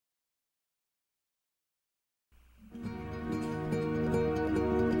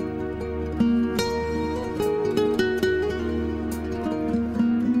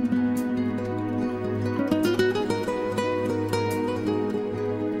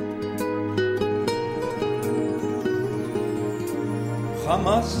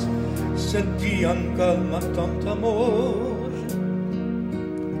jamás sentían calma tanto amor.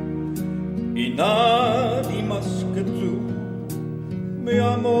 Y nadie más que tú me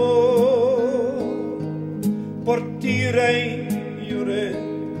amó. Por ti reí, lloré,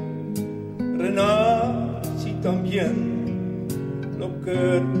 renací también. Lo que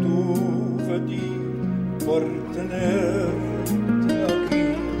tuve di por tenerte aquí.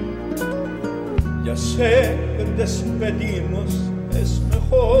 Ya sé que despedirnos es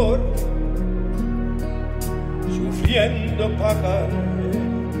mejor, sufriendo pagar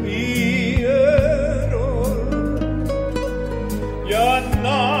mi error. Ya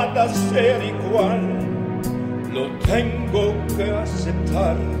nada será igual, lo tengo que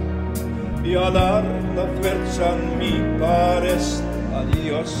aceptar y a dar la fuerza en mí para este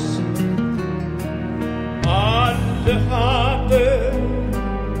adiós. Alejate,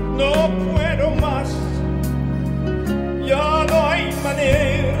 no puedo más, ya no hay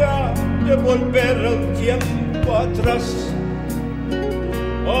manera de volver el tiempo atrás.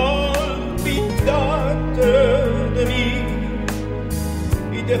 Olvídate de mí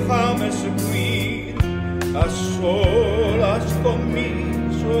y déjame seguir a solas con mi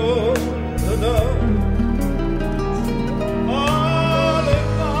soledad.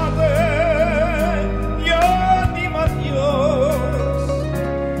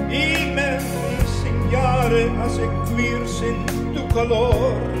 A seguir sin tu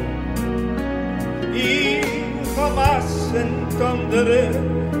calor y jamás entenderé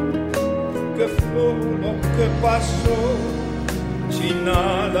qué fue lo que pasó. Si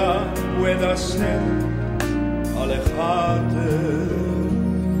nada puede hacer, alejate.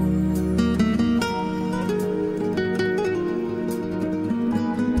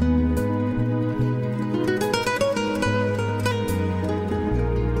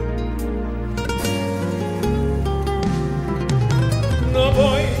 No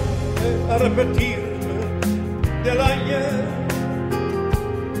voy a repetirme del ayer,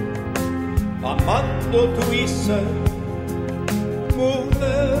 amando tu Isa,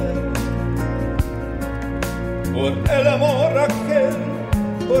 mujer, por el amor aquel,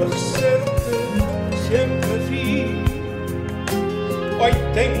 por serte siempre fiel. Hoy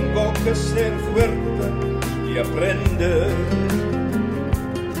tengo que ser fuerte y aprender.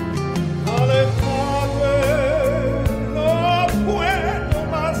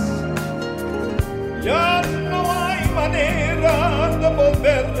 Ya no hay manera de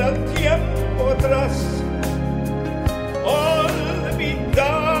volver al tiempo atrás. Olvídate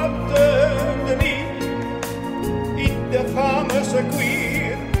de mí y déjame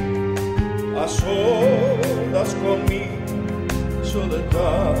seguir a solas con mi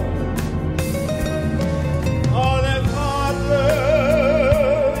soledad. Alejate.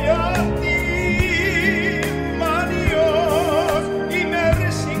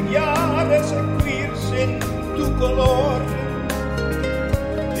 Tu color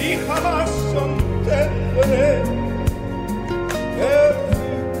y jamás entenderé qué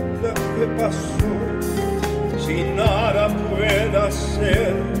fue lo que pasó. Si nada puede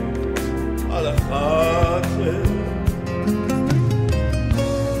hacer, alejate.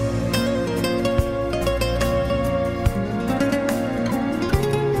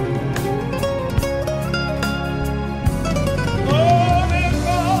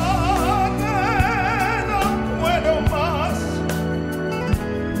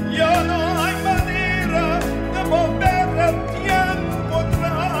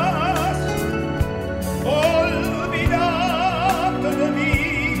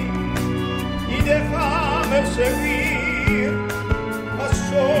 Seguir a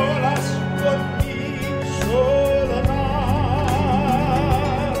solas con mi soledad.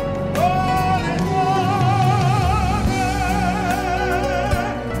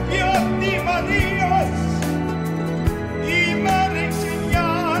 Io ti adiós y me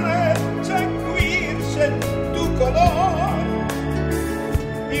resignaré seguirse en tu color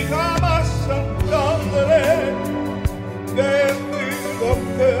y jamás entenderé qué fue lo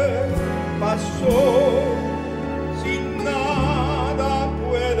que pasó.